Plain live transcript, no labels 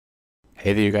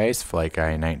Hey there you guys, Flight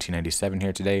Guy 1997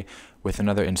 here today with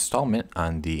another installment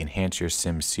on the Enhance Your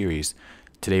Sim series.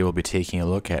 Today we'll be taking a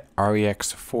look at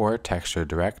REX4 Texture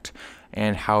Direct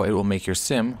and how it will make your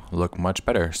sim look much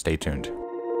better. Stay tuned.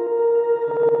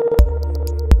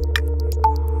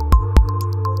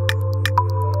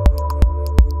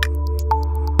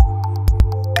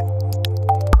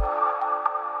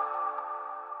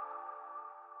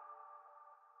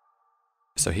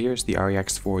 So here's the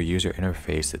REX4 user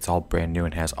interface. It's all brand new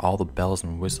and has all the bells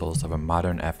and whistles of a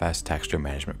modern FS texture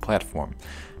management platform.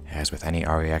 As with any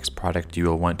REX product, you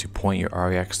will want to point your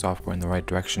REX software in the right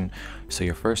direction, so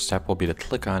your first step will be to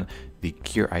click on the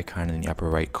gear icon in the upper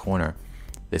right corner.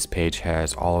 This page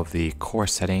has all of the core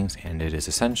settings, and it is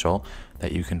essential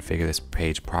that you configure this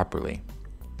page properly.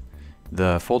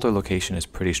 The folder location is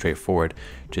pretty straightforward.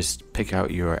 Just pick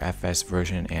out your FS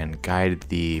version and guide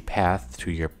the path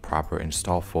to your proper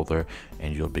install folder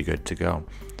and you'll be good to go.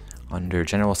 Under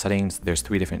general settings, there's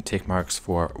 3 different tick marks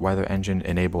for weather engine,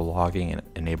 enable logging, and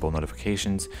enable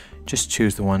notifications. Just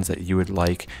choose the ones that you would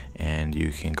like and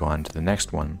you can go on to the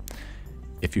next one.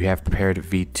 If you have prepared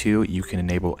V2, you can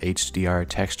enable HDR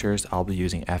textures. I'll be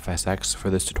using FSX for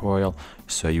this tutorial,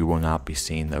 so you will not be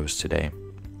seeing those today.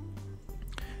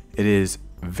 It is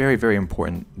very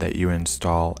important that you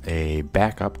install a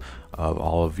backup of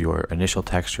all of your initial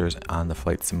textures on the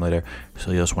flight simulator.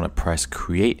 So you'll just want to press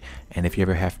create, and if you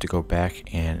ever have to go back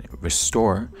and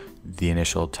restore the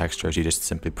initial textures, you just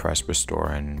simply press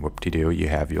restore and whoop-de-doo, you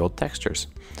have your old textures.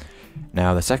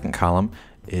 Now the second column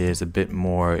is a bit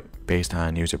more based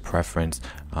on user preference.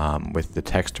 With the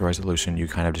texture resolution, you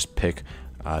kind of just pick,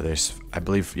 there's I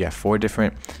believe 4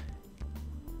 different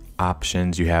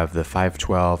options. You have the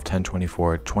 512,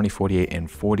 1024, 2048,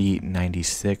 and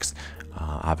 4096.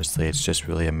 Obviously, it's just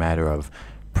really a matter of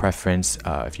preference.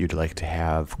 If you'd like to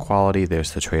have quality,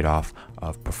 there's the trade-off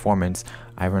of performance.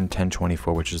 I run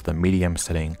 1024, which is the medium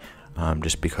setting,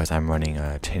 just because I'm running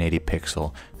a 1080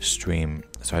 pixel stream,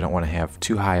 so I don't want to have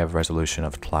too high of resolution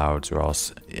of clouds, or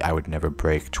else I would never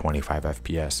break 25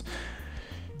 FPS.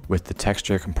 With the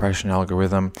texture compression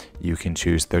algorithm, you can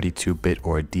choose 32-bit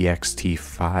or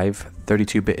DXT5.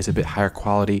 32-bit is a bit higher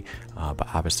quality, but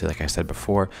obviously, like I said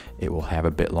before, it will have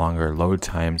a bit longer load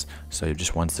times, so you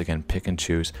just once again pick and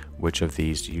choose which of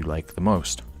these you like the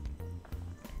most.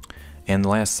 And the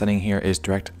last setting here is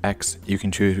DirectX. You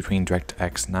can choose between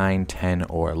DirectX 9, 10,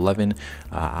 or 11.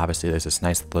 Obviously, there's this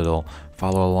nice little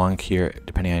follow along here.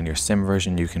 Depending on your sim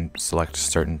version, you can select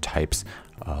certain types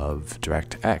of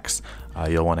DirectX.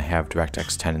 You'll want to have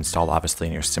DirectX 10 installed, obviously,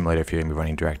 in your simulator if you're going to be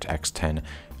running DirectX 10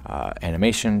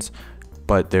 animations.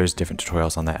 But there's different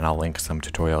tutorials on that, and I'll link some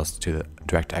tutorials to the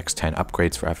DirectX 10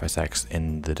 upgrades for FSX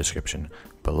in the description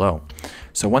below.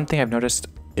 So one thing I've noticed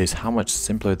is how much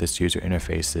simpler this user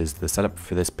interface is. The setup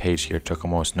for this page here took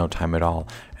almost no time at all,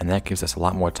 and that gives us a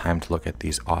lot more time to look at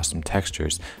these awesome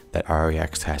textures that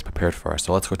REX has prepared for us.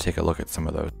 So let's go take a look at some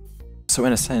of those. So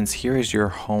in a sense, here is your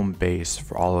home base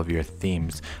for all of your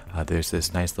themes. There's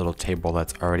this nice little table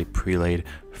that's already pre-laid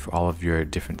for all of your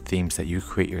different themes that you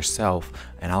create yourself,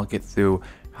 and I'll get through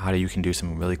how you can do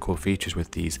some really cool features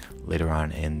with these later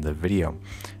on in the video.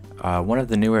 One of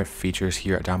the newer features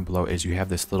here down below is you have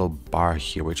this little bar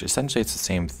here, which essentially it's the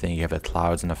same thing. You have the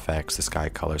clouds and effects, the sky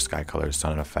colors,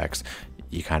 sun and effects.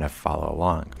 You kind of follow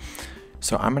along.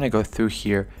 So I'm going to go through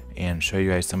here and show you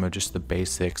guys some of just the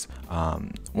basics.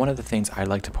 One of the things I'd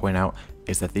like to point out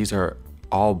is that these are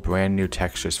all brand new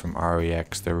textures from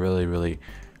REX. They're really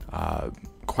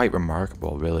quite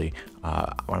remarkable, really.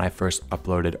 When I first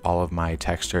uploaded all of my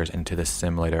textures into the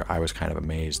simulator, I was kind of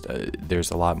amazed. There's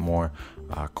a lot more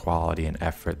quality and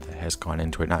effort that has gone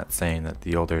into it. Not saying that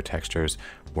the older textures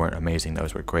weren't amazing,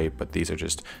 those were great, but these are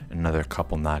just another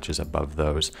couple notches above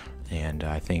those, and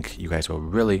I think you guys will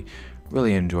really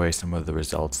enjoy some of the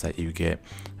results that you get.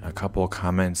 A couple of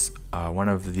comments. One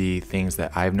of the things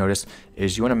that I've noticed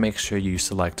is you want to make sure you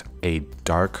select a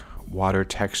dark water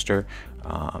texture.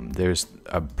 There's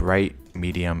a bright,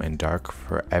 medium, and dark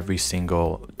for every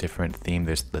single different theme.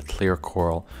 There's the clear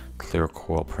coral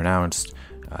pronounced,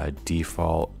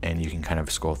 default, and you can kind of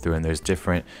scroll through, and there's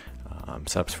different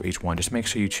setups for each one. Just make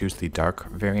sure you choose the dark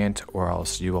variant, or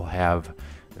else you will have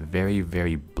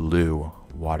very blue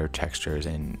water textures,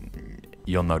 and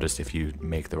you'll notice if you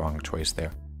make the wrong choice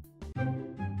there.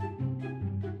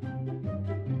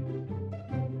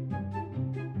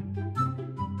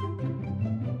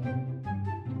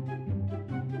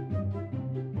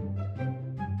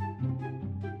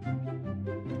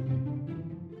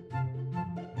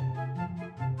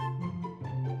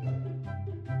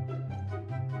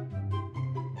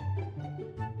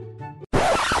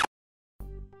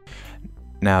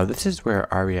 Now this is where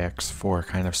REX4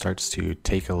 kind of starts to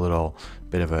take a little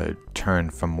bit of a turn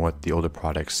from what the older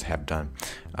products have done.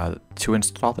 To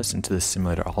install this into the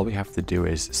simulator, all we have to do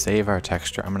is save our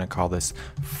texture. I'm going to call this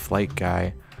Flight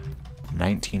Guy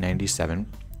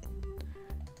 1997.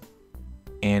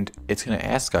 And it's going to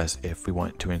ask us if we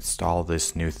want to install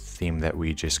this new theme that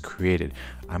we just created.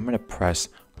 I'm going to press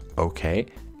OK,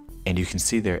 and you can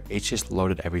see there it just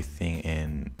loaded everything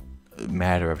in a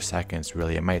matter of seconds.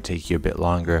 Really, it might take you a bit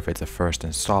longer if it's a first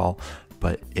install,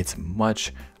 but it's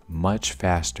much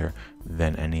faster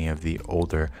than any of the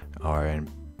older or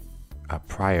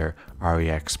prior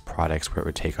REX products, where it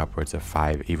would take upwards of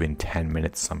 5, even 10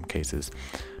 minutes in some cases.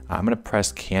 I'm going to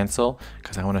press cancel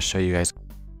because I want to show you guys.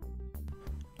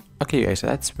 Okay guys, so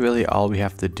that's really all we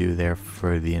have to do there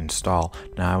for the install.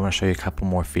 Now I want to show you a couple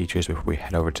more features before we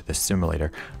head over to the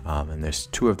simulator, and there's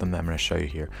 2 of them that I'm going to show you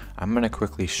here. I'm going to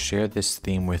quickly share this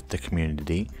theme with the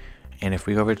community, and if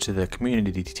we go over to the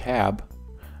community tab,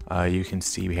 you can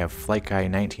see we have Flight Guy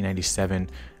 1997,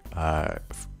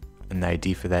 and the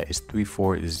ID for that is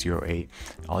 3408.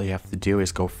 All you have to do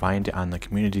is go find it on the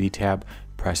community tab,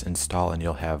 press install, and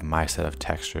you'll have my set of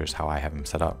textures, how I have them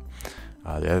set up.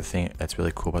 The other thing that's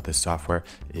really cool about this software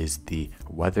is the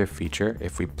weather feature.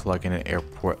 If we plug in an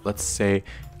airport, let's say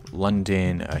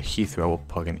London Heathrow, we'll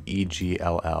plug in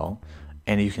EGLL,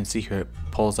 and you can see here it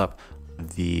pulls up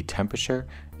the temperature,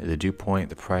 the dew point,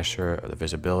 the pressure, the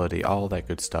visibility, all that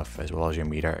good stuff, as well as your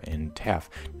meter and TAF.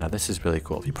 Now this is really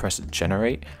cool. If you press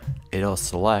generate, it'll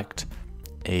select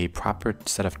a proper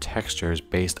set of textures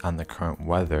based on the current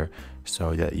weather,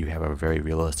 so that you have a very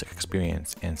realistic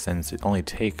experience. And since it only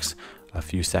takes a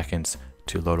few seconds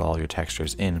to load all your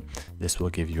textures in, this will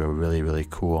give you a really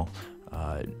cool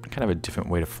kind of a different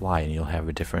way to fly, and you'll have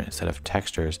a different set of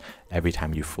textures every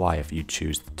time you fly if you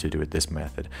choose to do it this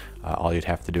method. All you'd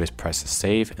have to do is press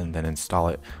save and then install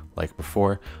it like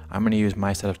before. I'm going to use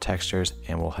my set of textures,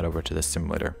 and we'll head over to the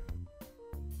simulator.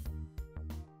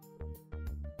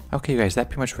 Okay guys, that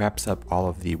pretty much wraps up all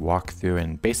of the walkthrough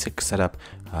and basic setup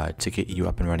to get you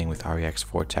up and running with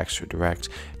REX4 Texture Direct.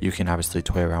 You can obviously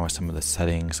toy around with some of the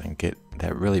settings and get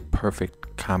that really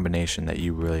perfect combination that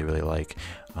you really like,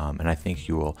 and I think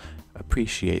you will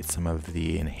appreciate some of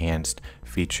the enhanced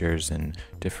features and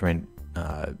different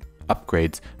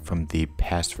upgrades from the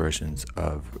past versions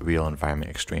of Real Environment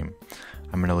Extreme.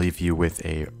 I'm going to leave you with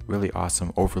a really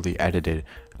awesome, overly edited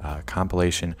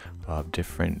compilation of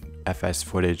different FS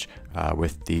footage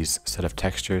with these set of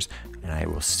textures, and I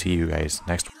will see you guys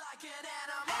next week.